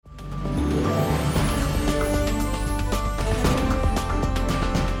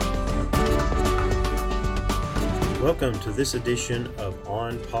Welcome to this edition of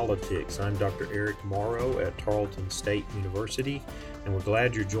On Politics. I'm Dr. Eric Morrow at Tarleton State University, and we're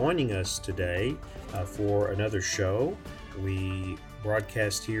glad you're joining us today for another show. We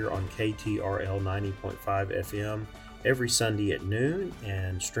broadcast here on KTRL 90.5 FM every Sunday at noon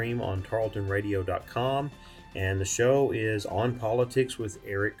and stream on tarletonradio.com. And the show is On Politics with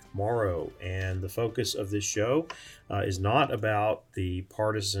Eric Morrow. And the focus of this show is not about the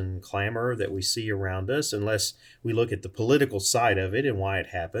partisan clamor that we see around us, unless we look at the political side of it and why it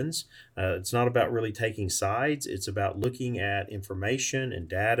happens. It's not about really taking sides. It's about looking at information and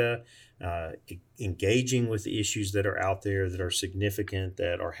data, engaging with the issues that are out there that are significant,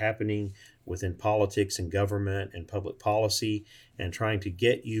 that are happening within politics and government and public policy, and trying to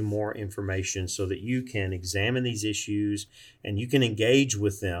get you more information so that you can examine these issues and you can engage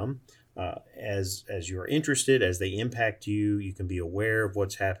with them as you're interested, as they impact you. You can be aware of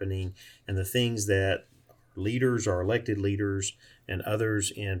what's happening and the things that leaders, our elected leaders, and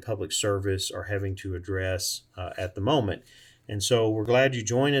others in public service are having to address at the moment. And so we're glad you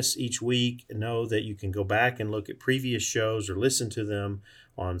join us each week. Know that you can go back and look at previous shows or listen to them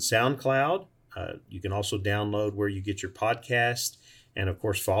on SoundCloud. You can also download where you get your podcast. And of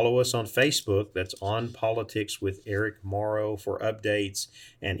course, follow us on Facebook. That's On Politics with Eric Morrow for updates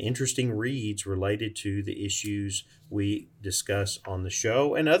and interesting reads related to the issues we discuss on the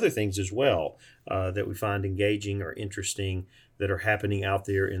show, and other things as well that we find engaging or interesting that are happening out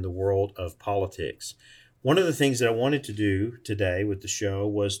there in the world of politics. One of the things that I wanted to do today with the show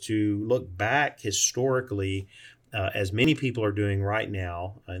was to look back historically, as many people are doing right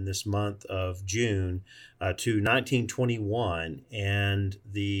now in this month of June, to 1921 and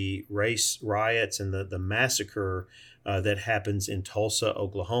the race riots and the massacre that happens in Tulsa,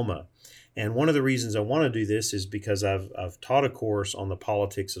 Oklahoma. And one of the reasons I want to do this is because I've taught a course on the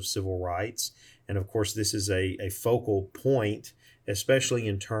politics of civil rights. And of course, this is a focal point, especially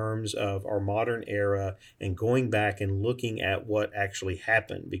in terms of our modern era and going back and looking at what actually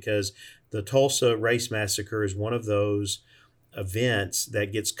happened, because the Tulsa Race Massacre is one of those events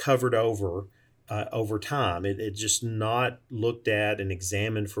that gets covered over time. It's just not looked at and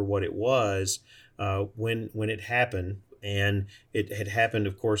examined for what it was when it happened. And it had happened,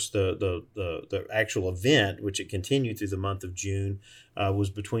 of course, the actual event, which it continued through the month of June, was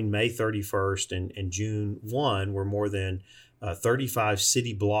between May 31st and June 1, where more than 35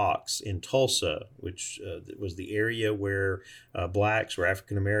 city blocks in Tulsa, which was the area where blacks or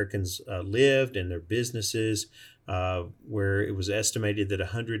African Americans lived and their businesses, where it was estimated that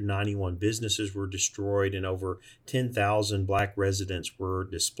 191 businesses were destroyed and over 10,000 black residents were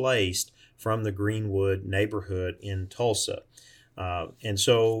displaced from the Greenwood neighborhood in Tulsa. And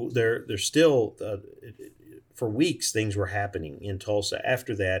so there's still... for weeks, things were happening in Tulsa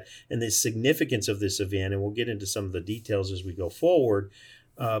after that, and the significance of this event, and we'll get into some of the details as we go forward,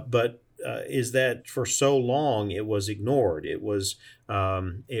 is that for so long it was ignored. It was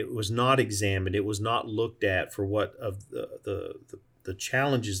not examined. It was not looked at for what of the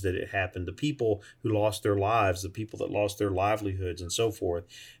challenges that it happened, the people who lost their lives, the people that lost their livelihoods, and so forth.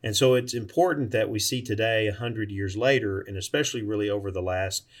 And so it's important that we see today, 100 years later, and especially really over the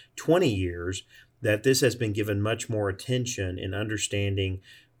last 20 years, that this has been given much more attention in understanding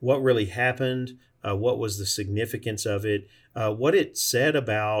what really happened, what was the significance of it, what it said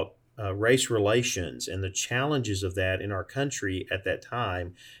about race relations and the challenges of that in our country at that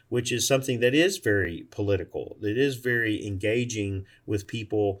time, which is something that is very political. It is very engaging with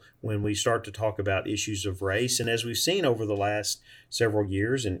people when we start to talk about issues of race. And as we've seen over the last several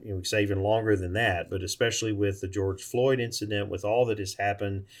years, and we say even longer than that, but especially with the George Floyd incident, with all that has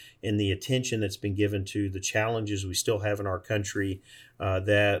happened and the attention that's been given to the challenges we still have in our country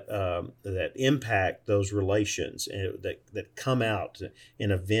that impact those relations that come out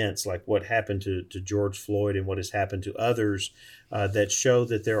in events like what happened to George Floyd and what has happened to others that show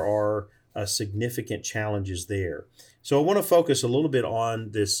that there are significant challenges there. So I want to focus a little bit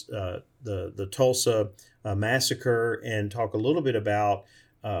on this the Tulsa massacre and talk a little bit about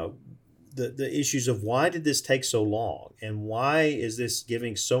the issues of why did this take so long and why is this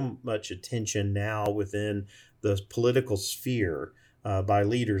giving so much attention now within the political sphere by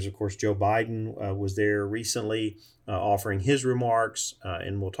leaders. Of course, Joe Biden was there recently offering his remarks,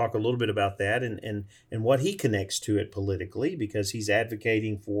 and we'll talk a little bit about that and what he connects to it politically, because he's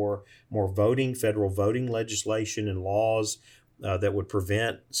advocating for more federal voting legislation and laws that would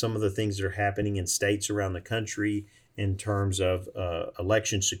prevent some of the things that are happening in states around the country in terms of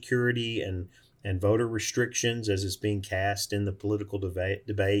election security and and voter restrictions as it's being cast in the political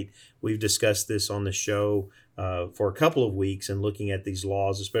debate. We've discussed this on the show for a couple of weeks and looking at these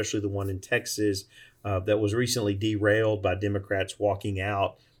laws, especially the one in Texas that was recently derailed by Democrats walking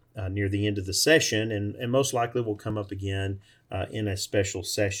out near the end of the session, and most likely will come up again in a special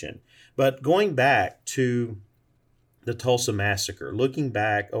session. But going back to the Tulsa Massacre, looking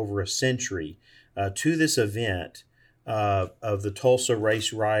back over a century to this event of the Tulsa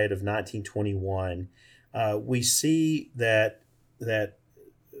Race Riot of 1921, we see that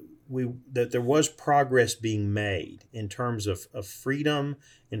there was progress being made in terms of freedom,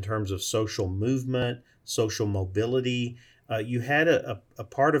 in terms of social movement, social mobility. You had a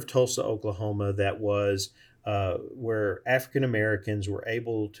part of Tulsa, Oklahoma that was where African Americans were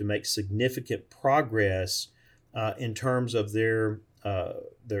able to make significant progress in terms of their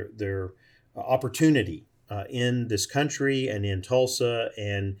opportunity in this country and in Tulsa,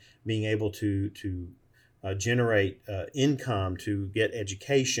 and being able to generate income, to get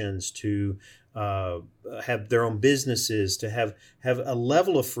educations, to have their own businesses, to have a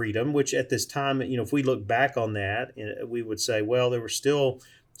level of freedom, which at this time, if we look back on that, we would say, well, there were still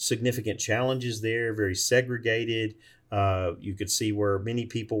significant challenges there, very segregated. You could see where many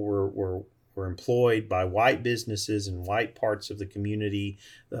people were employed by white businesses in white parts of the community.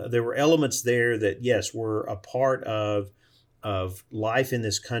 There were elements there that, yes, were a part of life in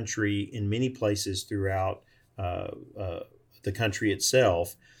this country in many places throughout the country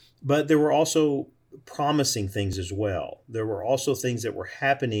itself. But there were also promising things as well. There were also things that were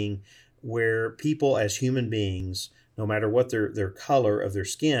happening where people as human beings, no matter what their color of their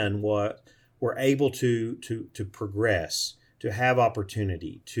skin, were able to progress, to have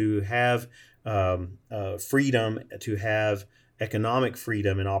opportunity, to have freedom, to have economic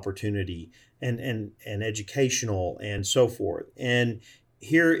freedom and opportunity, and educational and so forth. And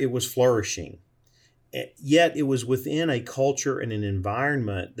here it was flourishing. Yet it was within a culture and an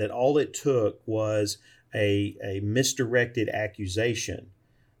environment that all it took was a misdirected accusation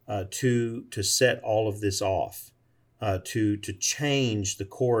to set all of this off, to change the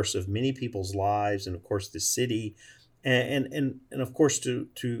course of many people's lives, and of course the city, and of course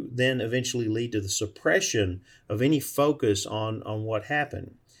to then eventually lead to the suppression of any focus on what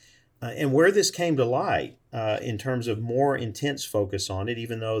happened. And where this came to light in terms of more intense focus on it,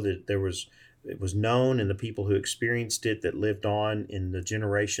 even though that it was known, and the people who experienced it that lived on in the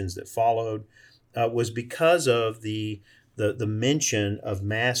generations that followed, was because of the mention of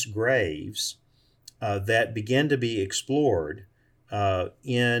mass graves that began to be explored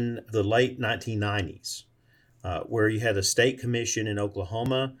in the late 1990s, where you had a state commission in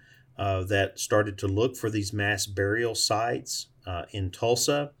Oklahoma that started to look for these mass burial sites in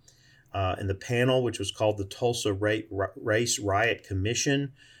Tulsa. And the panel, which was called the Tulsa Race Riot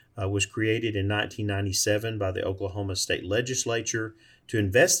Commission, was created in 1997 by the Oklahoma State Legislature to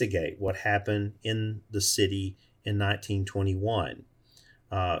investigate what happened in the city in 1921.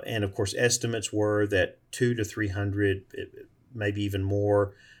 And of course, estimates were that 200 to 300, maybe even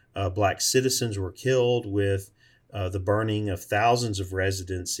more, Black citizens were killed, with the burning of thousands of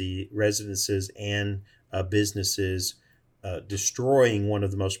residences and businesses, destroying one of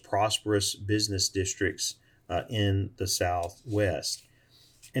the most prosperous business districts in the Southwest.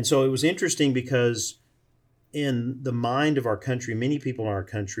 And so it was interesting because in the mind of our country, many people in our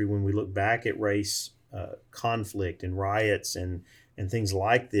country, when we look back at race conflict and riots and things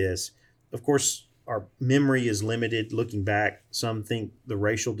like this, of course, our memory is limited. Looking back, some think the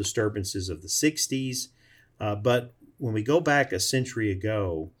racial disturbances of the 60s. But when we go back a century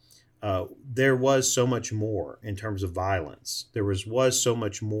ago, there was so much more in terms of violence. There was so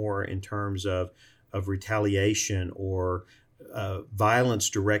much more in terms of retaliation or violence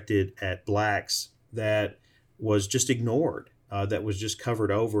directed at Blacks that was just ignored, that was just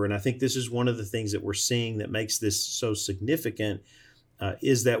covered over. And I think this is one of the things that we're seeing that makes this so significant,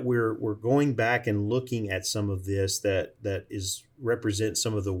 is that we're going back and looking at some of this that represents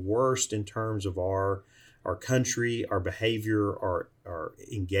some of the worst in terms of our country, our behavior, our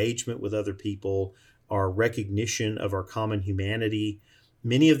engagement with other people, our recognition of our common humanity.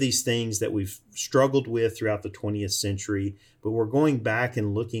 Many of these things that we've struggled with throughout the 20th century, but we're going back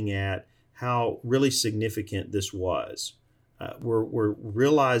and looking at how really significant this was. We're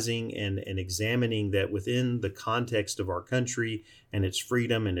realizing and examining that within the context of our country and its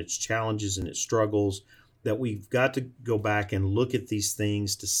freedom and its challenges and its struggles, that we've got to go back and look at these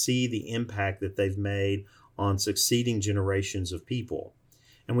things to see the impact that they've made on succeeding generations of people.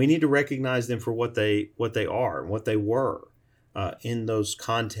 And we need to recognize them for what they are and what they were. in those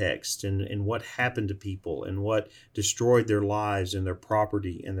contexts and what happened to people and what destroyed their lives and their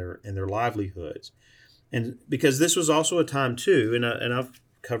property and their livelihoods. And because this was also a time too, and I've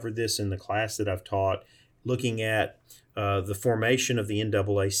covered this in the class that I've taught, looking at the formation of the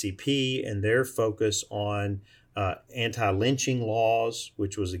NAACP and their focus on anti-lynching laws,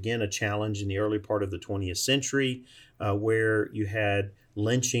 which was again a challenge in the early part of the 20th century, where you had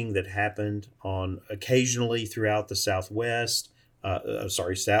lynching that happened on occasionally throughout the Southwest,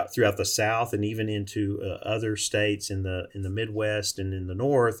 throughout the South, and even into other states in the Midwest and in the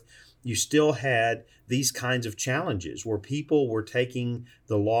North. You still had these kinds of challenges where people were taking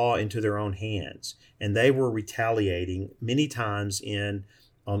the law into their own hands, and they were retaliating many times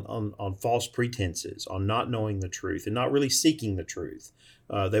on false pretenses, on not knowing the truth and not really seeking the truth.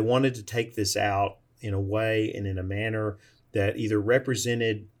 They wanted to take this out in a way and in a manner that either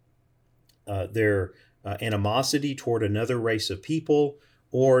represented their animosity toward another race of people,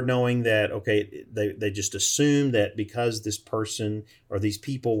 or knowing that, okay, they just assumed that because this person or these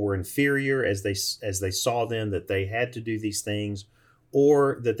people were inferior as they saw them, that they had to do these things,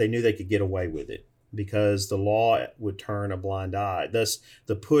 or that they knew they could get away with it because the law would turn a blind eye. Thus,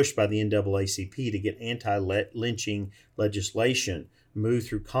 the push by the NAACP to get anti-lynching legislation moved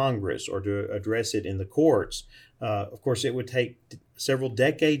through Congress or to address it in the courts. Of course, it would take several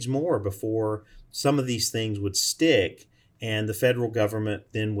decades more before some of these things would stick, and the federal government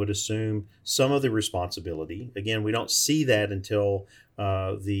then would assume some of the responsibility. Again, we don't see that until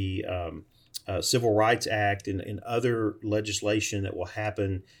the Civil Rights Act and other legislation that will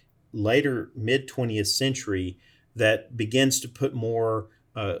happen later, mid-20th century, that begins to put more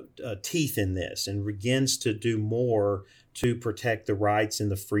teeth in this and begins to do more to protect the rights and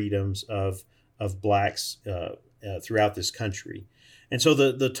the freedoms of blacks throughout this country. And so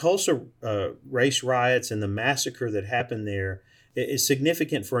the Tulsa race riots and the massacre that happened there is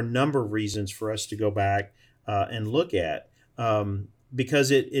significant for a number of reasons for us to go back and look at,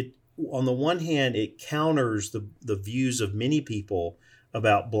 because it on the one hand, it counters the views of many people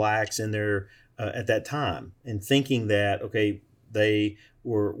about blacks and their at that time, and thinking that, okay, they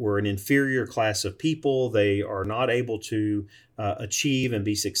were an inferior class of people. They are not able to achieve and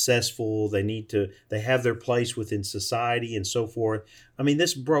be successful. They have their place within society and so forth. I mean,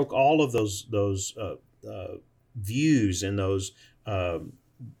 this broke all of those views and those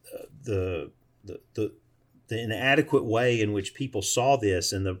the inadequate way in which people saw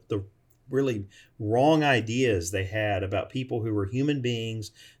this, and the really wrong ideas they had about people who were human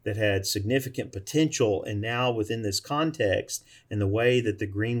beings that had significant potential. And now within this context and the way that the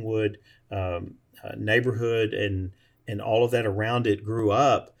Greenwood neighborhood and all of that around it grew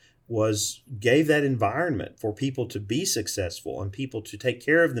up gave that environment for people to be successful and people to take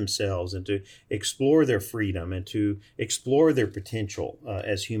care of themselves and to explore their freedom and to explore their potential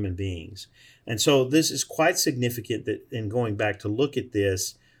as human beings. And so this is quite significant that in going back to look at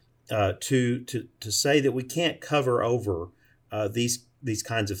this, to say that we can't cover over these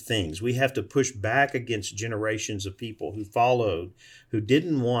kinds of things. We have to push back against generations of people who followed, who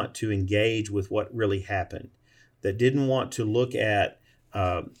didn't want to engage with what really happened, that didn't want to look at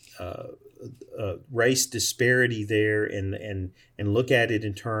race disparity there and look at it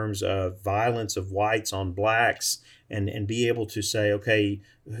in terms of violence of whites on blacks and be able to say, okay,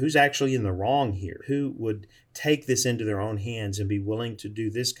 who's actually in the wrong here? Who would take this into their own hands and be willing to do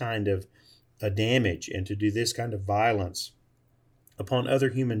this kind of damage and to do this kind of violence upon other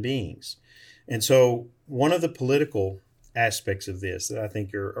human beings? And so one of the political aspects of this that I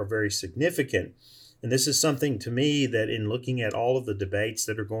think are very significant, and this is something to me that in looking at all of the debates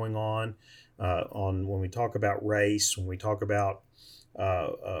that are going on when we talk about race, when we talk about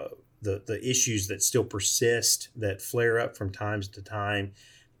the issues that still persist, that flare up from time to time,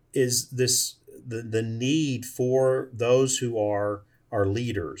 is this the need for those who are our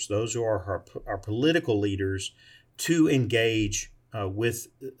leaders, those who are our political leaders, to engage with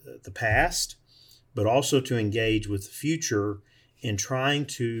the past, but also to engage with the future in trying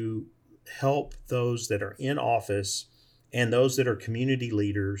to help those that are in office and those that are community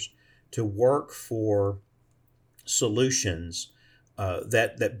leaders to work for solutions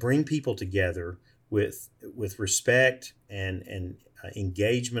that bring people together with respect and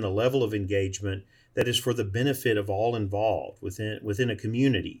engagement, a level of engagement that is for the benefit of all involved within a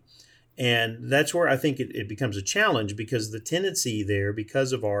community. And that's where I think it becomes a challenge, because the tendency there,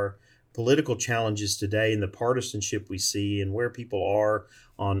 because of our political challenges today and the partisanship we see and where people are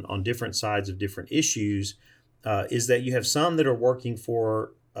on different sides of different issues, is that you have some that are working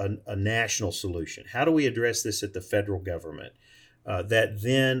for a national solution. How do we address this at the federal government? that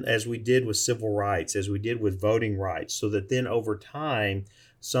then, as we did with civil rights, as we did with voting rights, so that then over time,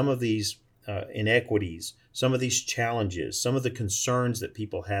 some of these inequities, some of these challenges, some of the concerns that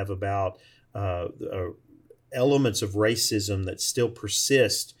people have about elements of racism that still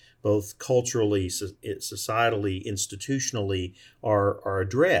persist, both culturally, societally, institutionally, are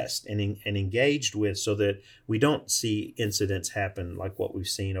addressed and engaged with, so that we don't see incidents happen like what we've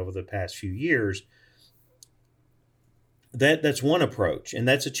seen over the past few years. That's one approach, and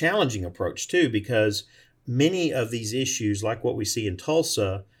that's a challenging approach too, because many of these issues, like what we see in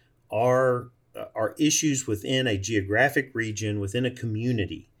Tulsa, are issues within a geographic region, within a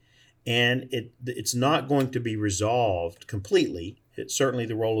community, and it's not going to be resolved completely. It's certainly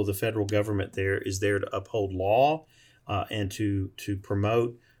the role of the federal government is there to uphold law and to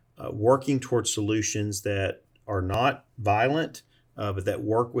promote working towards solutions that are not violent, but that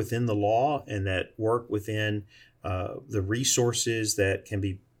work within the law and that work within the resources that can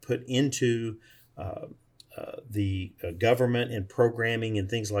be put into the government and programming and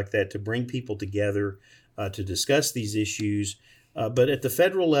things like that to bring people together to discuss these issues. But at the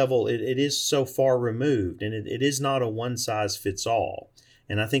federal level, it is so far removed, and it is not a one-size-fits-all.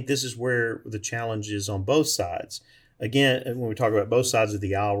 And I think this is where the challenge is on both sides. Again, when we talk about both sides of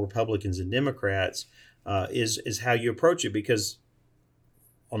the aisle, Republicans and Democrats, is how you approach it. Because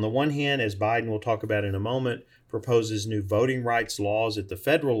on the one hand, as Biden will talk about in a moment, proposes new voting rights laws at the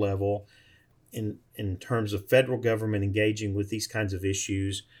federal level in terms of federal government engaging with these kinds of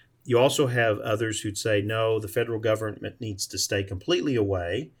issues. You also have others who'd say, no, the federal government needs to stay completely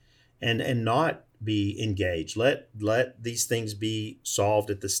away and not be engaged. Let these things be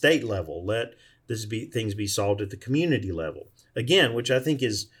solved at the state level. Let things be solved at the community level. Again, which I think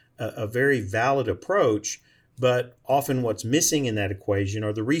is a very valid approach, but often what's missing in that equation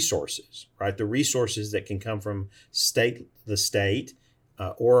are the resources, right? The resources that can come from the state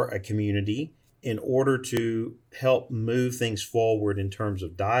or a community in order to help move things forward in terms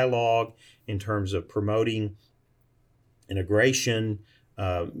of dialogue, in terms of promoting integration,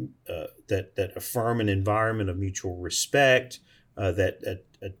 that affirm an environment of mutual respect, that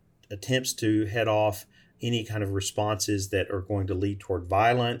attempts to head off any kind of responses that are going to lead toward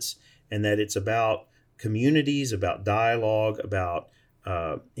violence, and that it's about communities, about dialogue, about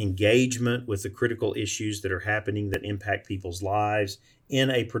engagement with the critical issues that are happening that impact people's lives in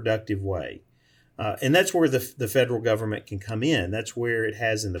a productive way. And that's where the federal government can come in. That's where it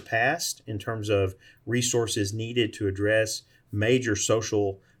has in the past in terms of resources needed to address major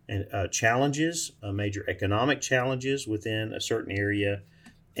social challenges, major economic challenges within a certain area.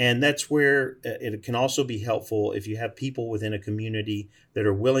 And that's where it can also be helpful if you have people within a community that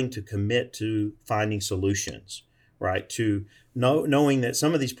are willing to commit to finding solutions, right? To knowing that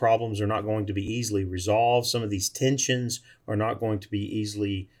some of these problems are not going to be easily resolved. Some of these tensions are not going to be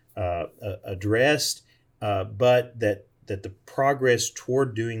easily addressed, but that the progress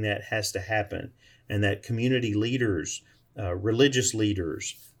toward doing that has to happen, and that community leaders, religious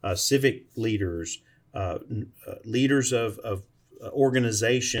leaders, civic leaders, leaders of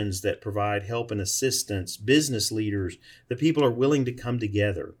organizations that provide help and assistance, business leaders, that people are willing to come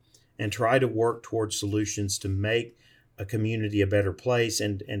together and try to work towards solutions to make a community a better place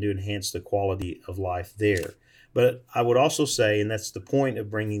and to enhance the quality of life there. But I would also say, and that's the point of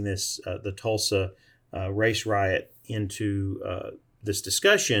bringing this the Tulsa race riot into this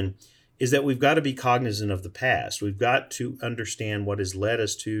discussion, is that we've got to be cognizant of the past. We've got to understand what has led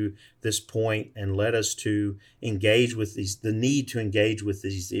us to this point and led us to engage with the need to engage with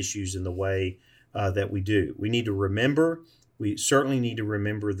these issues in the way that we do. We need to remember, we certainly need to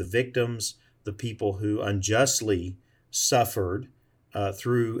remember the victims, the people who unjustly suffered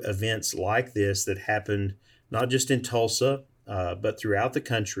through events like this that happened not just in Tulsa, but throughout the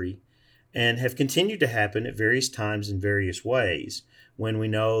country, and have continued to happen at various times in various ways, when we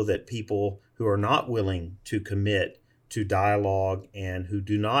know that people who are not willing to commit to dialogue and who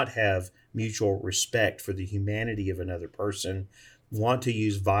do not have mutual respect for the humanity of another person want to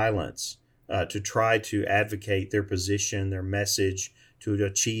use violence to try to advocate their position, their message, to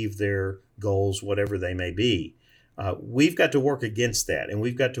achieve their goals, whatever they may be. We've got to work against that, and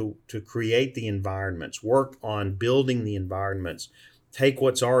we've got to create the environments, work on building the environments, take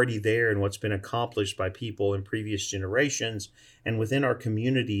what's already there and what's been accomplished by people in previous generations, and within our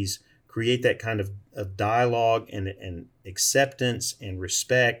communities, create that kind of dialogue and acceptance and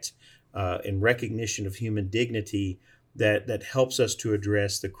respect and recognition of human dignity that helps us to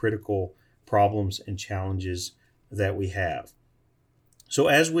address the critical problems and challenges that we have. So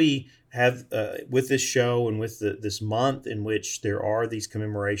as we have with this show and with this month in which there are these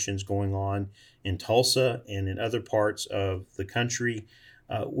commemorations going on in Tulsa and in other parts of the country,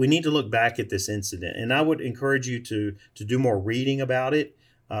 we need to look back at this incident. And I would encourage you to do more reading about it.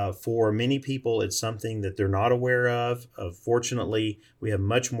 For many people, it's something that they're not aware of. Fortunately, we have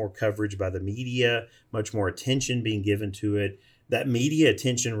much more coverage by the media, much more attention being given to it. That media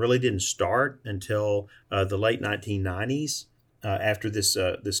attention really didn't start until the late 1990s, after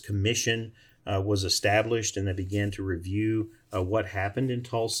this commission was established and they began to review what happened in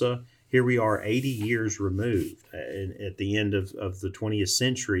Tulsa. Here we are 80 years removed at the end of the 20th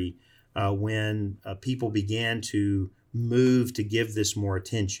century when people began to move to give this more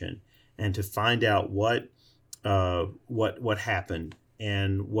attention and to find out what happened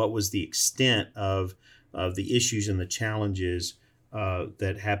and what was the extent of the issues and the challenges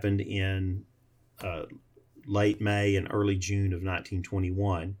that happened in late May and early June of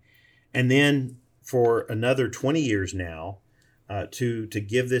 1921. And then for another 20 years now, to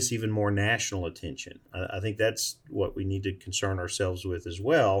give this even more national attention. I think that's what we need to concern ourselves with as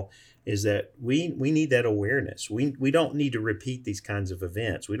well, is that we need that awareness. We don't need to repeat these kinds of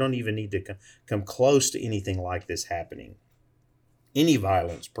events. We don't even need to come close to anything like this happening. Any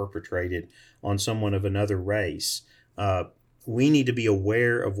violence perpetrated on someone of another race, we need to be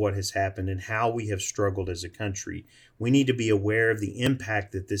aware of what has happened and how we have struggled as a country. We need to be aware of the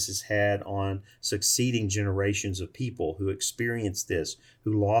impact that this has had on succeeding generations of people who experienced this,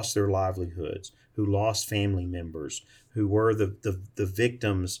 who lost their livelihoods, who lost family members, who were the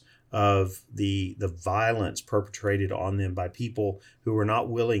victims of the violence perpetrated on them by people who were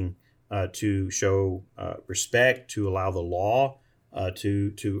not willing to show respect, to allow the law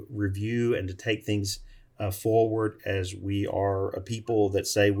to review and to take things forward, as we are a people that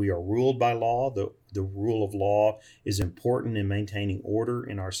say we are ruled by law. The rule of law is important in maintaining order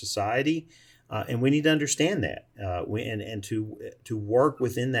in our society, and we need to understand that and to work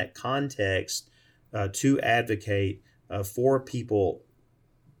within that context to advocate for people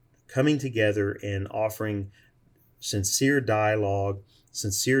coming together and offering sincere dialogue,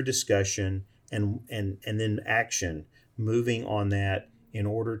 sincere discussion, and then action, moving on that in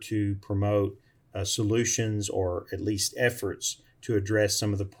order to promote solutions or at least efforts to address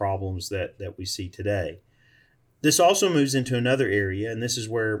some of the problems that we see today. This also moves into another area, and this is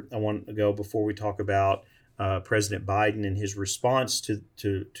where I want to go before we talk about President Biden and his response to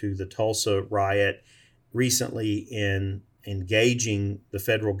the Tulsa riot recently in engaging the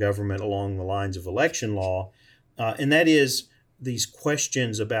federal government along the lines of election law, and that is these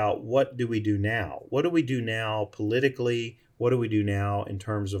questions about what do we do now? What do we do now politically? What do we do now in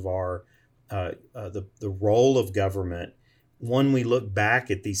terms of our the role of government when we look back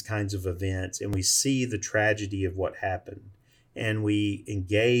at these kinds of events and we see the tragedy of what happened and we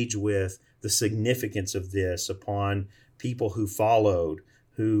engage with the significance of this upon people who followed,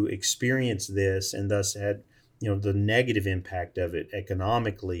 who experienced this and thus had the negative impact of it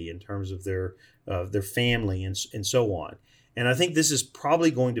economically in terms of their family and so on. And I think this is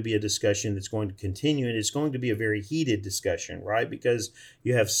probably going to be a discussion that's going to continue, and it's going to be a very heated discussion, right? Because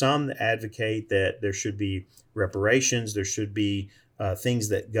you have some that advocate that there should be reparations, there should be things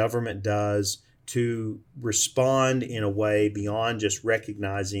that government does to respond in a way beyond just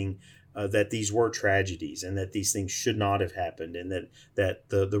recognizing that these were tragedies and that these things should not have happened, and that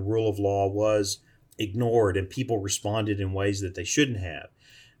the rule of law was ignored and people responded in ways that they shouldn't have.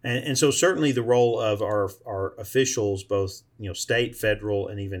 And so certainly the role of our officials, both state, federal,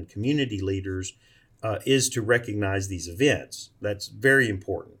 and even community leaders, is to recognize these events. That's very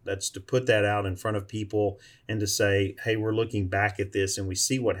important. That's to put that out in front of people and to say, hey, we're looking back at this and we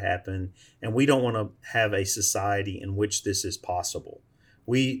see what happened, and we don't want to have a society in which this is possible.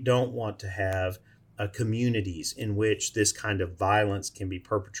 We don't want to have communities in which this kind of violence can be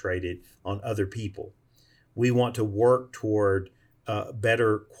perpetrated on other people. We want to work toward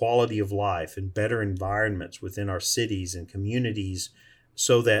better quality of life and better environments within our cities and communities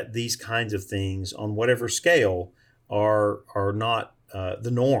so that these kinds of things on whatever scale are not the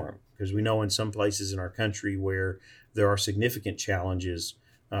norm, because we know in some places in our country where there are significant challenges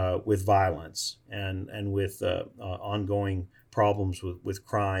with violence and with ongoing problems with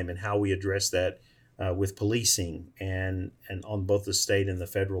crime and how we address that with policing and on both the state and the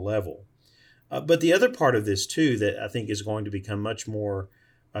federal level. But the other part of this, too, that I think is going to become much more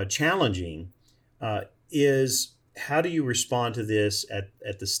challenging is how do you respond to this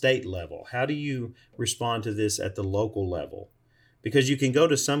at the state level? How do you respond to this at the local level? Because you can go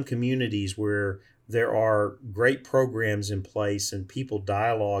to some communities where there are great programs in place and people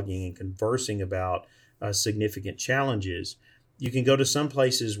dialoguing and conversing about significant challenges. You can go to some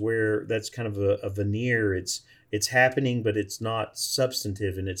places where that's kind of a veneer. It's happening, but it's not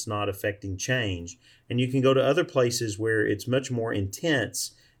substantive and it's not affecting change. And you can go to other places where it's much more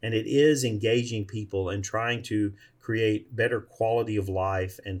intense and it is engaging people and trying to create better quality of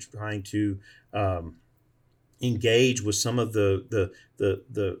life and trying to engage with some of the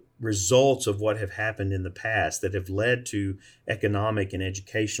results of what have happened in the past that have led to economic and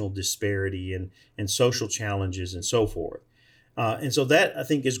educational disparity and social challenges and so forth. And so that, I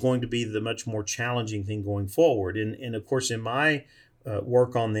think, is going to be the much more challenging thing going forward. And of course, in my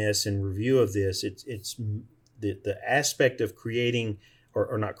work on this and review of this, it's the aspect of creating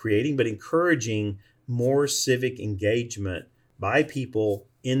or not creating, but encouraging more civic engagement by people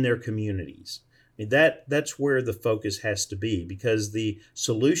in their communities. I mean, that's where the focus has to be, because the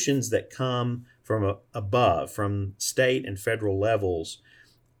solutions that come from above, from state and federal levels,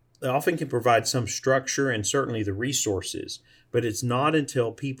 they often can provide some structure and certainly the resources, but it's not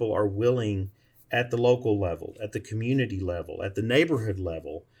until people are willing at the local level, at the community level, at the neighborhood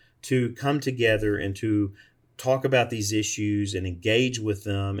level to come together and to talk about these issues and engage with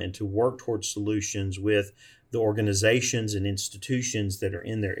them and to work towards solutions with the organizations and institutions that are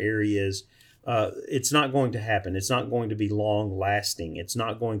in their areas. It's not going to happen. It's not going to be long lasting. It's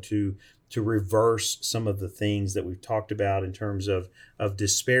not going to reverse some of the things that we've talked about in terms of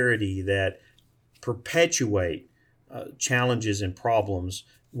disparity that perpetuate challenges and problems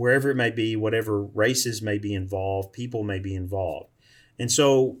wherever it may be, whatever races may be involved, people may be involved. And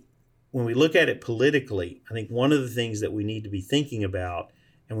so when we look at it politically, I think one of the things that we need to be thinking about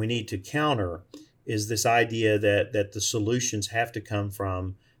and we need to counter is this idea that the solutions have to come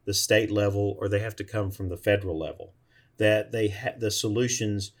from the state level or they have to come from the federal level, that the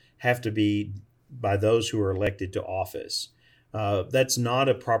solutions have to be by those who are elected to office. That's not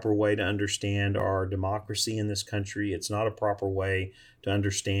a proper way to understand our democracy in this country. It's not a proper way to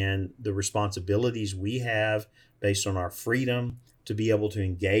understand the responsibilities we have based on our freedom to be able to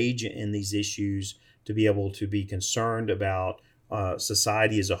engage in these issues, to be able to be concerned about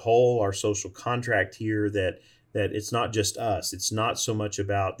society as a whole, our social contract here, that it's not just us. It's not so much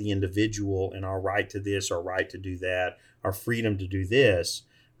about the individual and our right to this, our right to do that, our freedom to do this,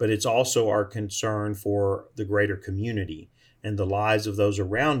 but it's also our concern for the greater community and the lives of those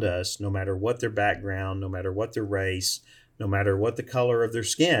around us, no matter what their background, no matter what their race, no matter what the color of their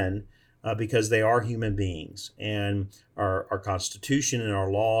skin, because they are human beings. And our Constitution and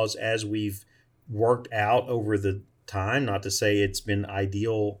our laws, as we've worked out over the time, not to say it's been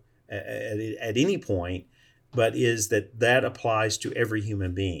ideal at any point, but is that applies to every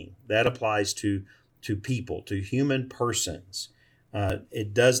human being. That applies to people, to human persons.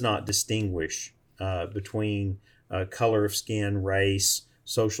 It does not distinguish between color of skin, race,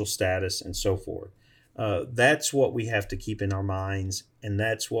 social status, and so forth. That's what we have to keep in our minds, and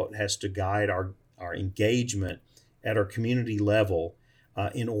that's what has to guide our engagement at our community level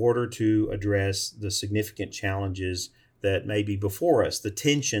in order to address the significant challenges that may be before us, the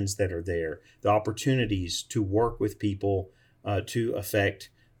tensions that are there, the opportunities to work with people to affect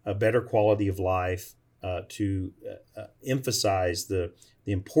a better quality of life, to emphasize the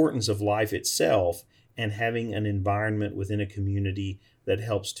importance of life itself and having an environment within a community that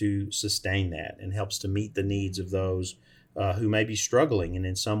helps to sustain that and helps to meet the needs of those who may be struggling and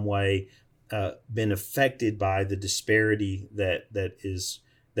in some way been affected by the disparity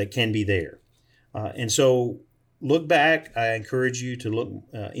that can be there. And so look back. I encourage you to look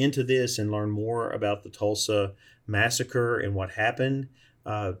into this and learn more about the Tulsa massacre and what happened,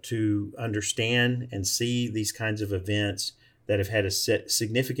 to understand and see these kinds of events that have had a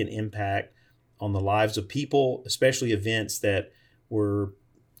significant impact on the lives of people, especially events that were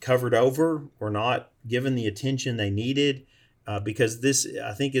covered over or not given the attention they needed, because this,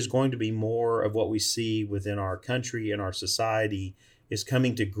 I think, is going to be more of what we see within our country and our society, is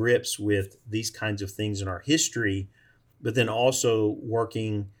coming to grips with these kinds of things in our history, but then also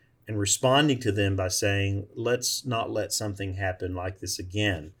working and responding to them by saying, let's not let something happen like this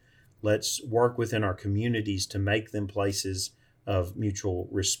again. Let's work within our communities to make them places of mutual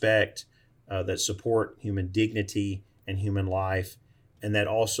respect that support human dignity and human life, and that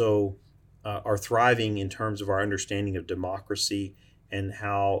also are thriving in terms of our understanding of democracy and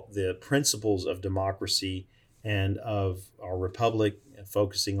how the principles of democracy and of our republic,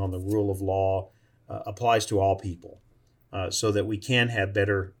 focusing on the rule of law, applies to all people, so that we can have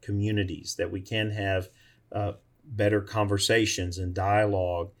better communities, that we can have better conversations and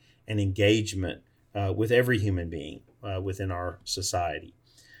dialogue and engagement with every human being within our society.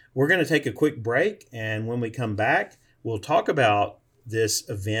 We're going to take a quick break, and when we come back, we'll talk about this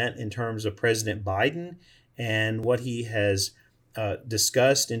event in terms of President Biden and what he has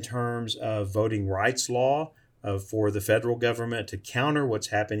discussed in terms of voting rights law for the federal government to counter what's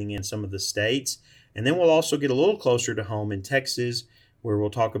happening in some of the states. And then we'll also get a little closer to home in Texas, where we'll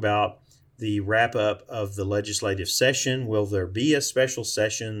talk about the wrap up of the legislative session. Will there be a special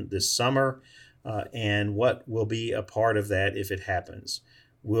session this summer? And what will be a part of that if it happens?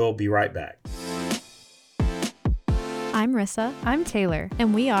 We'll be right back. I'm Rissa. I'm Taylor.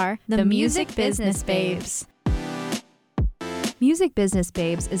 And we are the Music Business Babes. Music Business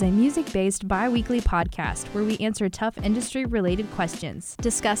Babes is a music-based bi-weekly podcast where we answer tough industry-related questions,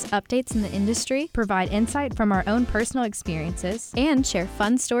 discuss updates in the industry, provide insight from our own personal experiences, and share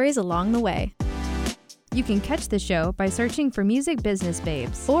fun stories along the way. You can catch the show by searching for Music Business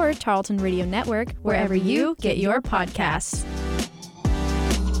Babes or Tarleton Radio Network, wherever you get your podcasts.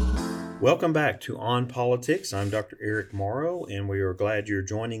 Welcome back to On Politics. I'm Dr. Eric Morrow, and we are glad you're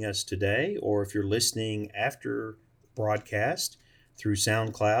joining us today, or if you're listening after broadcast through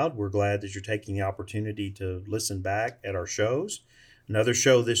SoundCloud, we're glad that you're taking the opportunity to listen back at our shows. Another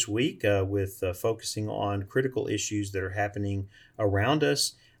show this week with focusing on critical issues that are happening around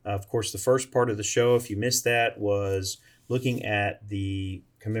us. Of course, the first part of the show, if you missed that, was looking at the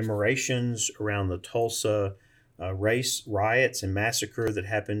commemorations around the Tulsa race riots and massacre that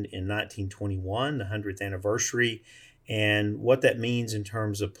happened in 1921, the 100th anniversary, and what that means in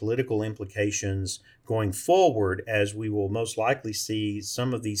terms of political implications going forward, as we will most likely see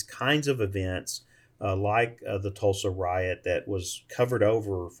some of these kinds of events like the Tulsa riot that was covered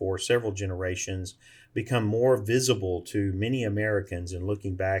over for several generations become more visible to many Americans in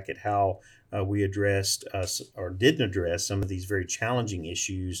looking back at how we addressed or didn't address some of these very challenging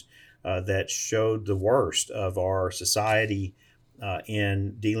issues that showed the worst of our society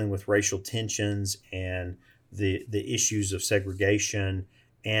in dealing with racial tensions and the issues of segregation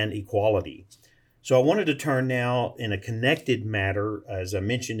and equality. So I wanted to turn now in a connected matter, as I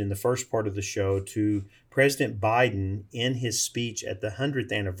mentioned in the first part of the show, to President Biden in his speech at the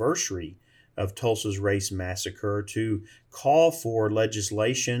 100th anniversary of Tulsa's race massacre to call for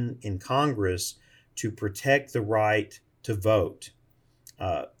legislation in Congress to protect the right to vote.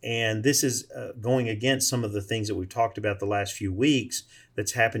 And this is going against some of the things that we've talked about the last few weeks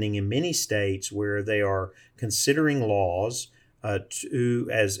that's happening in many states where they are considering laws to,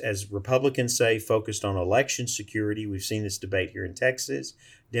 as Republicans say, focused on election security. We've seen this debate here in Texas.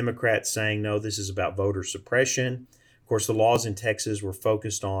 Democrats saying, no, this is about voter suppression. Of course, the laws in Texas were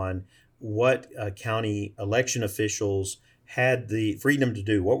focused on what county election officials had the freedom to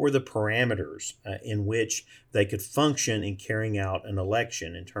do. What were the parameters in which they could function in carrying out an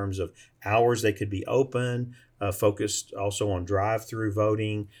election in terms of hours they could be open, focused also on drive-through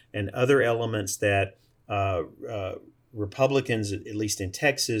voting and other elements that Republicans, at least in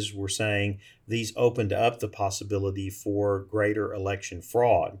Texas, were saying these opened up the possibility for greater election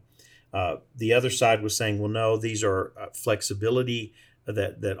fraud. The other side was saying, well, no, these are flexibility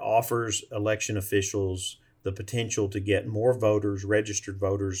that offers election officials the potential to get more voters, registered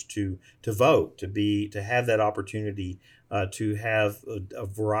voters, to vote, to have that opportunity, to have a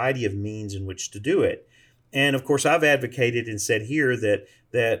variety of means in which to do it. And of course, I've advocated and said here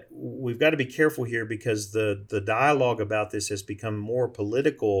that we've got to be careful here because the dialogue about this has become more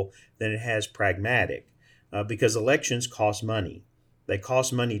political than it has pragmatic, because elections cost money. They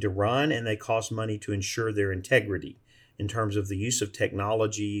cost money to run, and they cost money to ensure their integrity in terms of the use of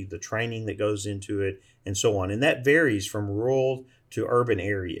technology, the training that goes into it, and so on. And that varies from rural to urban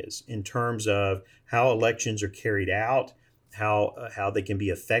areas in terms of how elections are carried out, how they can be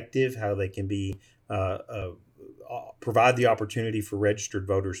effective, how they can be provide the opportunity for registered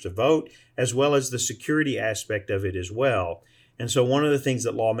voters to vote, as well as the security aspect of it as well. And so one of the things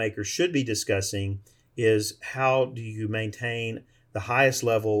that lawmakers should be discussing is how do you maintain the highest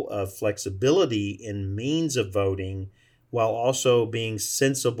level of flexibility in means of voting while also being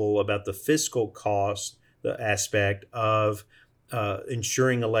sensible about the fiscal cost, the aspect of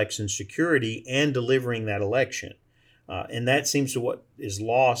ensuring election security and delivering that election. And that seems to what is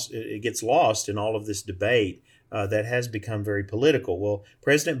lost. It gets lost in all of this debate that has become very political. Well,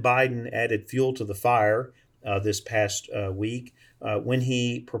 President Biden added fuel to the fire this past week when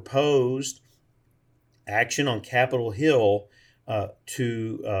he proposed action on Capitol Hill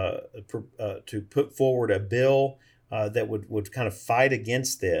to put forward a bill that would kind of fight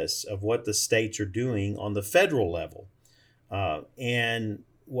against this of what the states are doing on the federal level. And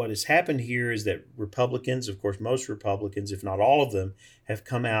what has happened here is that Republicans, of course, most Republicans, if not all of them, have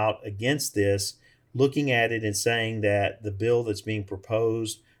come out against this, looking at it and saying that the bill that's being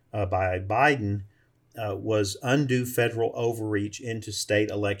proposed by Biden was undue federal overreach into state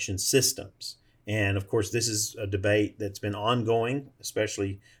election systems. And of course, this is a debate that's been ongoing,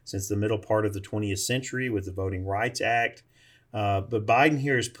 especially since the middle part of the 20th century with the Voting Rights Act. But Biden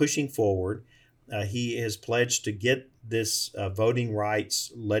here is pushing forward. He has pledged to get this voting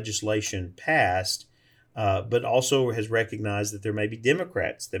rights legislation passed, but also has recognized that there may be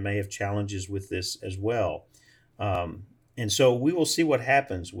Democrats that may have challenges with this as well. And so we will see what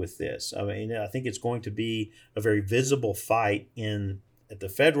happens with this. I mean, I think it's going to be a very visible fight at the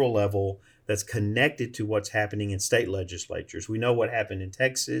federal level that's connected to what's happening in state legislatures. We know what happened in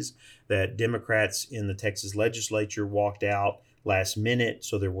Texas, that Democrats in the Texas legislature walked out last minute,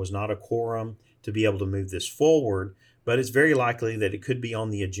 so there was not a quorum to be able to move this forward. But it's very likely that it could be on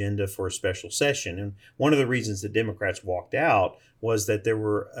the agenda for a special session. And one of the reasons that Democrats walked out was that there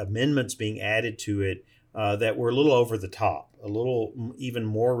were amendments being added to it that were a little over the top, a little even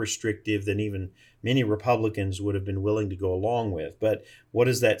more restrictive than even many Republicans would have been willing to go along with. But what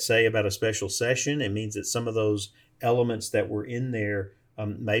does that say about a special session? It means that some of those elements that were in there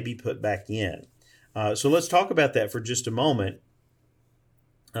may be put back in. So let's talk about that for just a moment,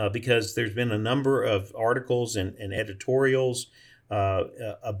 because there's been a number of articles and editorials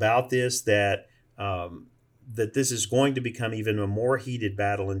about this that this is going to become even a more heated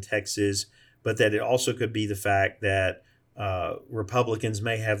battle in Texas, but that it also could be the fact that Republicans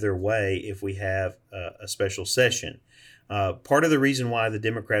may have their way if we have a special session. Part of the reason why the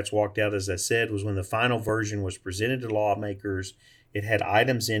Democrats walked out, as I said, was when the final version was presented to lawmakers, it had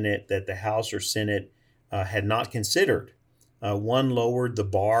items in it that the House or Senate had not considered. One lowered the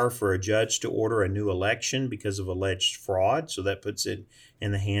bar for a judge to order a new election because of alleged fraud, so that puts it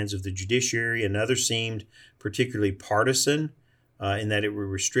in the hands of the judiciary. Another seemed particularly partisan, in that it would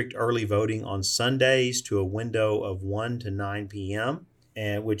restrict early voting on Sundays to a window of 1 to 9 p.m.,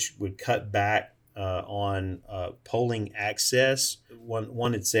 and which would cut back on polling access.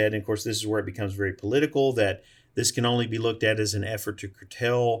 One had said, and of course this is where it becomes very political, that this can only be looked at as an effort to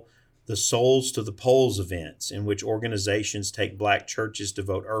curtail the Souls to the Polls events, in which organizations take black churches to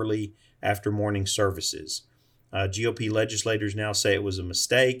vote early after morning services. GOP legislators now say it was a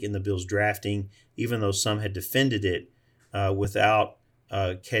mistake in the bill's drafting, even though some had defended it without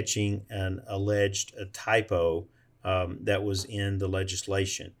catching an alleged typo that was in the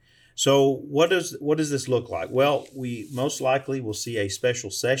legislation. So what does this look like? Well, we most likely will see a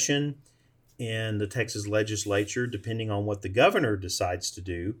special session in the Texas legislature, depending on what the governor decides to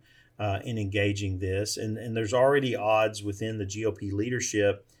do in engaging this. And there's already odds within the GOP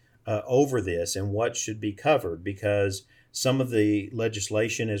leadership over this and what should be covered, because some of the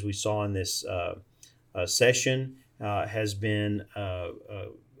legislation, as we saw in this session, has been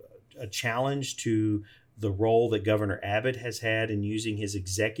a challenge to the role that Governor Abbott has had in using his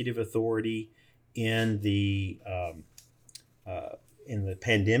executive authority in the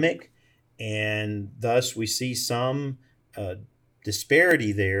pandemic, and thus we see some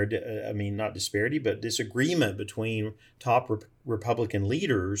disparity there. Not disparity, but disagreement between top Republican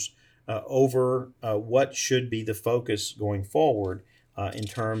leaders over what should be the focus going forward in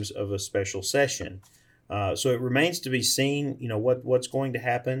terms of a special session. So it remains to be seen, what's going to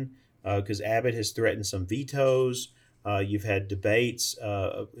happen, because Abbott has threatened some vetoes. You've had debates,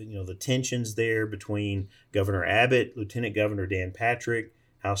 the tensions there between Governor Abbott, Lieutenant Governor Dan Patrick,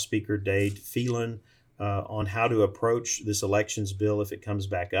 House Speaker Dade Phelan, on how to approach this elections bill if it comes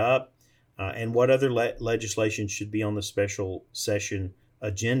back up, and what other legislation should be on the special session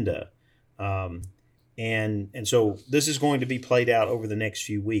agenda. And so this is going to be played out over the next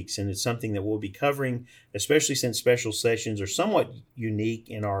few weeks, and it's something that we'll be covering, especially since special sessions are somewhat unique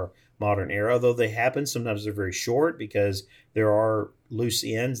in our modern era. Although they happen, sometimes they're very short because there are loose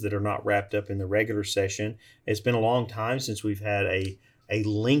ends that are not wrapped up in the regular session. It's been a long time since we've had a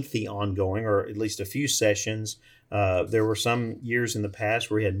lengthy ongoing, or at least a few sessions. There were some years in the past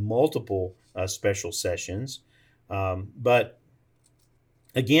where we had multiple special sessions. But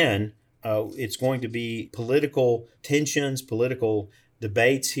again, it's going to be political tensions, political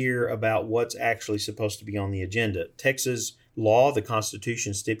debates here about what's actually supposed to be on the agenda. Texas law, the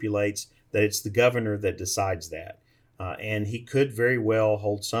Constitution, stipulates that it's the governor that decides that. And he could very well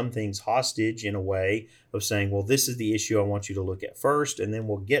hold some things hostage in a way of saying, well, this is the issue I want you to look at first, and then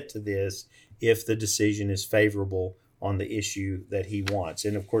we'll get to this if the decision is favorable on the issue that he wants.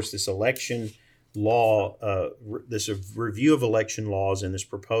 And of course, this election law, this review of election laws and this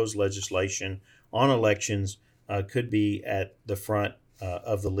proposed legislation on elections could be at the front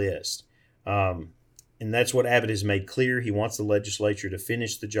of the list. And that's what Abbott has made clear. He wants the legislature to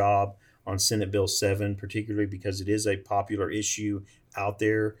finish the job on Senate Bill 7, particularly because it is a popular issue out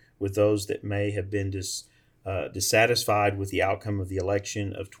there with those that may have been dissatisfied with the outcome of the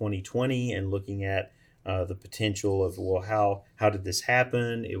election of 2020 and looking at the potential of, well, how did this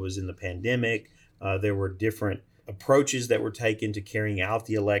happen? It was in the pandemic. There were different approaches that were taken to carrying out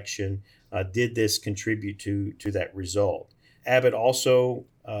the election. Did this contribute to that result? Abbott also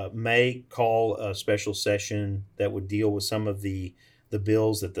may call a special session that would deal with some of the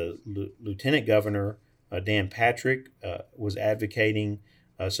bills that the Lieutenant Governor, Dan Patrick, was advocating,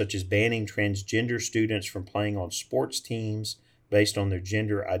 such as banning transgender students from playing on sports teams based on their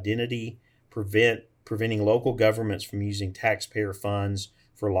gender identity, preventing local governments from using taxpayer funds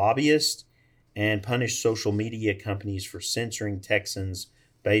for lobbyists, and punish social media companies for censoring Texans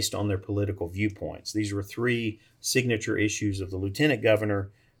based on their political viewpoints. These were three signature issues of the Lieutenant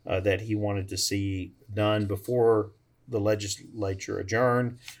Governor that he wanted to see done before the legislature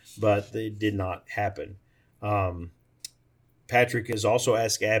adjourned, but it did not happen. Patrick has also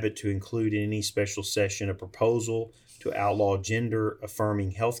asked Abbott to include in any special session a proposal to outlaw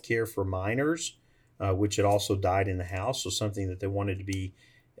gender-affirming health care for minors, which had also died in the House, so something that they wanted to be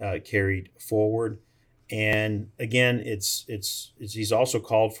carried forward. And again, he's also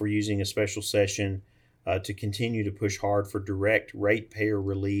called for using a special session to continue to push hard for direct ratepayer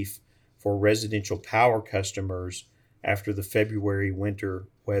relief for residential power customers after the February winter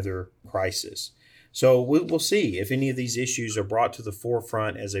weather crisis. So we'll see if any of these issues are brought to the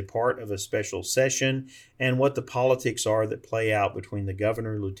forefront as a part of a special session and what the politics are that play out between the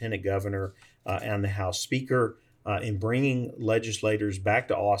governor, lieutenant governor, and the House Speaker in bringing legislators back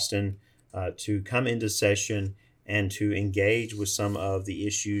to Austin to come into session and to engage with some of the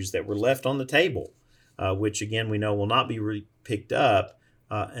issues that were left on the table, which again we know will not be picked up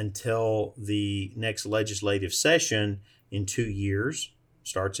until the next legislative session in 2 years.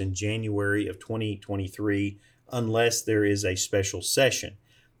 Starts in January of 2023, unless there is a special session.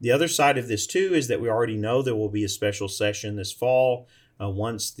 The other side of this, too, is that we already know there will be a special session this fall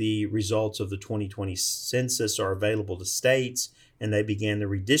once the results of the 2020 census are available to states and they begin the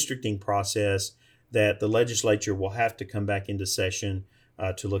redistricting process, that the legislature will have to come back into session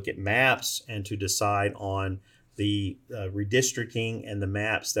to look at maps and to decide on the redistricting and the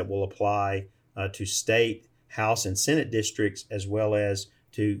maps that will apply to state, House, and Senate districts, as well as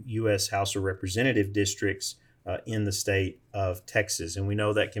to U.S. House of Representative districts in the state of Texas. And we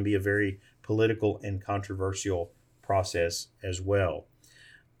know that can be a very political and controversial process as well.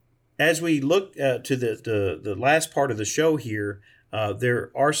 As we look to the last part of the show here,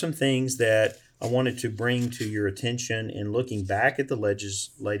 there are some things that I wanted to bring to your attention in looking back at the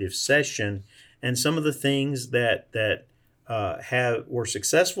legislative session and some of the things that were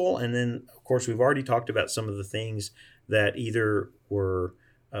successful. And then, of course, we've already talked about some of the things that either were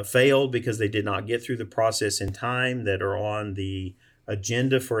failed because they did not get through the process in time, that are on the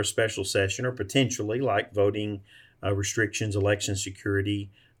agenda for a special session, or potentially like voting restrictions, election security,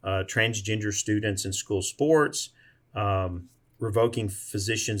 transgender students in school sports, revoking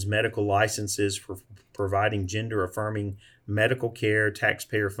physicians' medical licenses for providing gender-affirming medical care,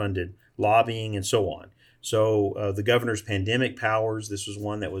 taxpayer-funded lobbying, and so on. So the governor's pandemic powers, this was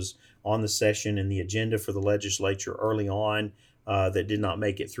one that was on the session and the agenda for the legislature early on that did not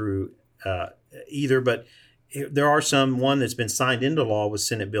make it through either. But there are one that's been signed into law with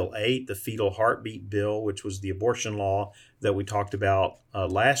Senate Bill 8, the fetal heartbeat bill, which was the abortion law that we talked about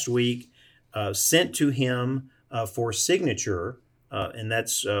last week, sent to him for signature. And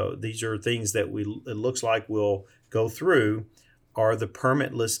these are things that it looks like will go through, are the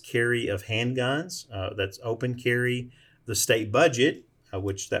permitless carry of handguns, that's open carry, the state budget,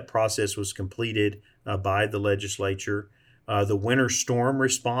 which that process was completed by the legislature, the winter storm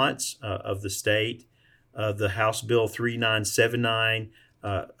response of the state, the House Bill 3979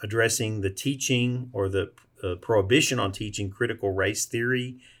 addressing the teaching or the prohibition on teaching critical race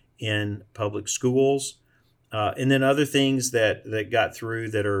theory in public schools, and then other things that got through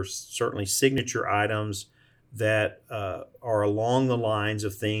that are certainly signature items that are along the lines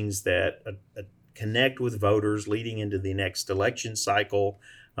of things that connect with voters leading into the next election cycle,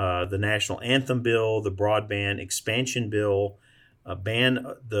 the national anthem bill, the broadband expansion bill, ban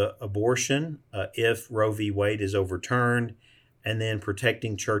the abortion if Roe v. Wade is overturned, and then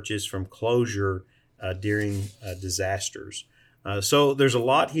protecting churches from closure during disasters. So there's a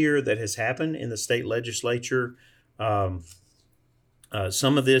lot here that has happened in the state legislature.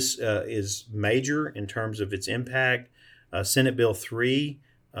 Some of this is major in terms of its impact. Senate Bill 3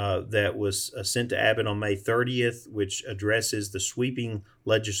 that was sent to Abbott on May 30th, which addresses the sweeping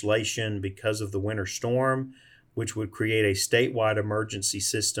legislation because of the winter storm, which would create a statewide emergency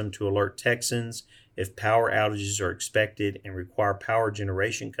system to alert Texans if power outages are expected and require power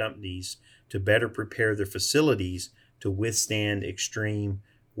generation companies to better prepare their facilities to withstand extreme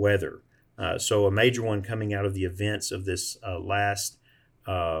weather. So a major one coming out of the events of this last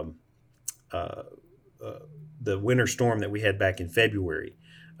the winter storm that we had back in February.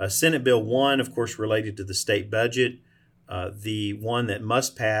 Senate Bill 1, of course, related to the state budget, the one that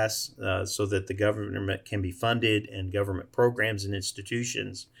must pass so that the government can be funded and government programs and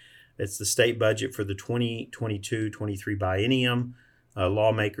institutions. It's the state budget for the 2022-23 biennium.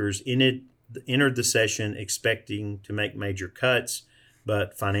 Lawmakers entered the session expecting to make major cuts,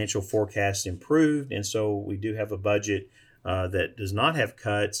 but financial forecasts improved, and so we do have a budget that does not have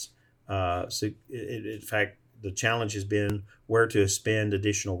cuts. In fact, the challenge has been where to spend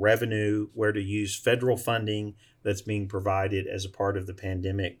additional revenue, where to use federal funding that's being provided as a part of the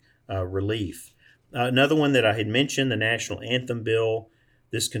pandemic relief. Another one that I had mentioned, the National Anthem Bill.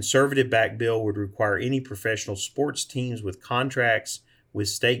 This conservative-backed bill would require any professional sports teams with contracts with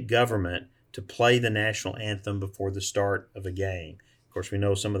state government to play the national anthem before the start of a game. Of course, we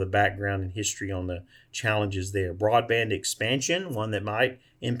know some of the background and history on the challenges there. Broadband expansion, one that might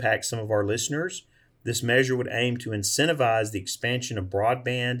impact some of our listeners. This measure would aim to incentivize the expansion of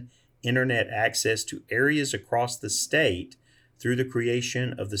broadband internet access to areas across the state through the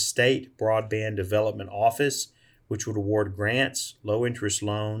creation of the State Broadband Development Office, which would award grants, low-interest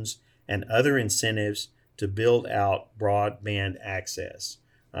loans, and other incentives to build out broadband access.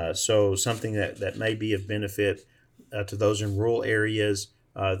 So something that may be of benefit to those in rural areas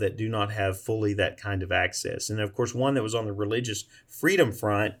that do not have fully that kind of access. And of course, one that was on the religious freedom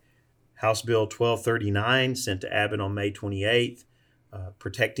front, House Bill 1239, sent to Abbott on May 28th,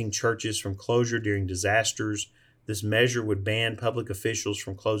 protecting churches from closure during disasters. This measure would ban public officials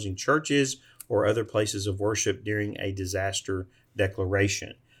from closing churches or other places of worship during a disaster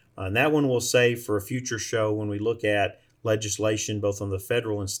declaration. And that one we'll save for a future show when we look at legislation both on the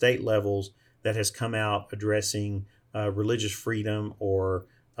federal and state levels that has come out addressing religious freedom or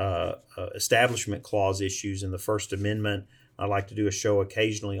establishment clause issues in the First Amendment. I like to do a show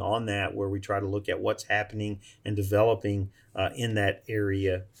occasionally on that where we try to look at what's happening and developing in that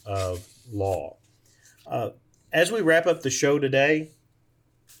area of law. As we wrap up the show today,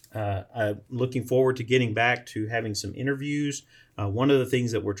 I'm looking forward to getting back to having some interviews. One of the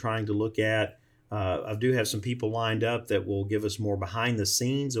things that we're trying to look at, I do have some people lined up that will give us more behind the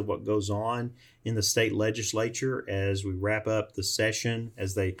scenes of what goes on in the state legislature as we wrap up the session.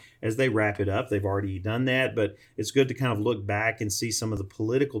 As they wrap it up, they've already done that, but it's good to kind of look back and see some of the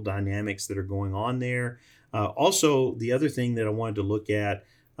political dynamics that are going on there. Also, the other thing that I wanted to look at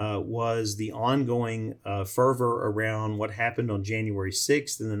was the ongoing fervor around what happened on January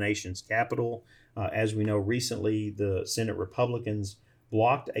 6th in the nation's capital. As we know, recently the Senate Republicans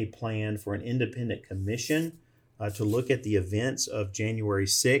blocked a plan for an independent commission to look at the events of January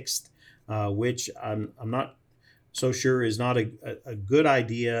 6th, which I'm not so sure is not a good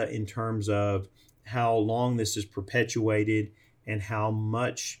idea in terms of how long this is perpetuated and how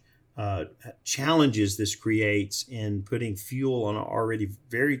much challenges this creates in putting fuel on an already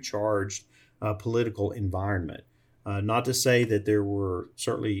very charged political environment. Not to say that there were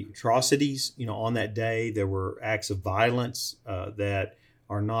certainly atrocities, on that day. There were acts of violence that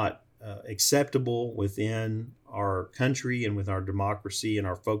are not acceptable within our country and with our democracy and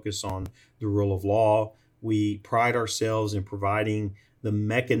our focus on the rule of law. We pride ourselves in providing the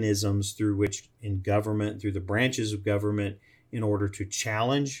mechanisms through which in government, through the branches of government, in order to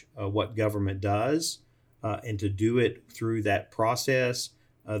challenge what government does and to do it through that process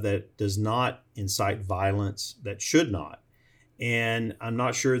that does not incite violence, that should not. And I'm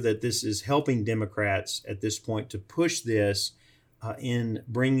not sure that this is helping Democrats at this point to push this in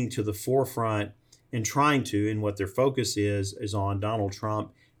bringing to the forefront and trying to, and what their focus is on Donald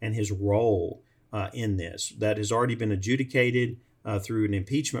Trump and his role in this. That has already been adjudicated through an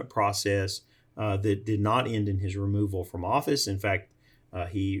impeachment process that did not end in his removal from office. In fact,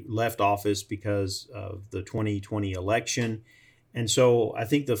 he left office because of the 2020 election. And so I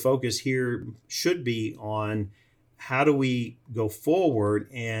think the focus here should be on how do we go forward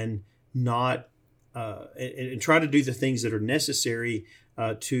and not and try to do the things that are necessary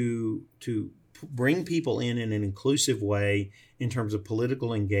to bring people in an inclusive way in terms of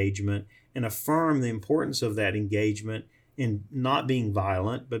political engagement and affirm the importance of that engagement in not being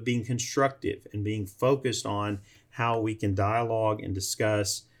violent, but being constructive and being focused on how we can dialogue and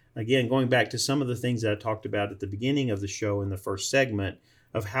discuss. Again, going back to some of the things that I talked about at the beginning of the show in the first segment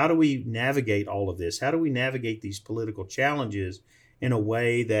of how do we navigate all of this? How do we navigate these political challenges in a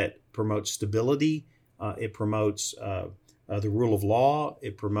way that promotes stability? It promotes the rule of law.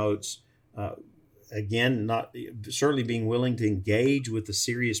 It promotes again, not certainly being willing to engage with the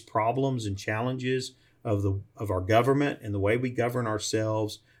serious problems and challenges of our government and the way we govern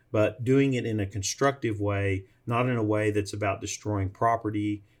ourselves, but doing it in a constructive way, not in a way that's about destroying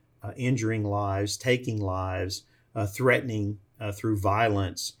property, injuring lives, taking lives, threatening through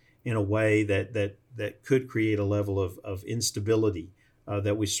violence in a way that could create a level of instability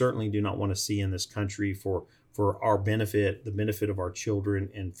that we certainly do not want to see in this country for our benefit, the benefit of our children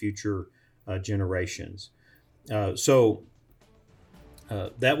and future generations. So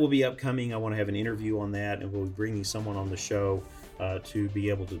that will be upcoming. I want to have an interview on that, and we'll be bringing someone on the show to be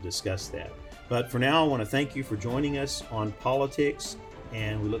able to discuss that. But for now, I want to thank you for joining us on Politics,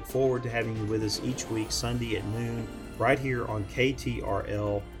 and we look forward to having you with us each week, Sunday at noon, right here on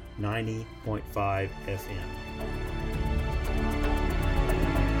KTRL 90.5 FM.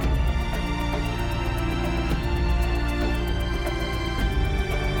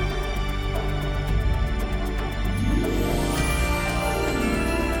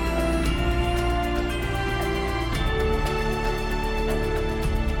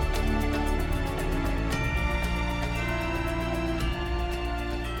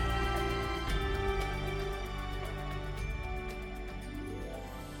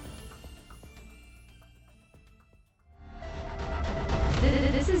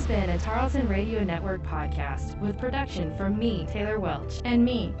 This has been a Tarleton Radio Network podcast with production from me, Taylor Welch. And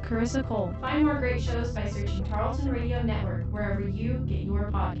me, Carissa Cole. Find more great shows by searching Tarleton Radio Network wherever you get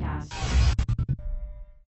your podcasts.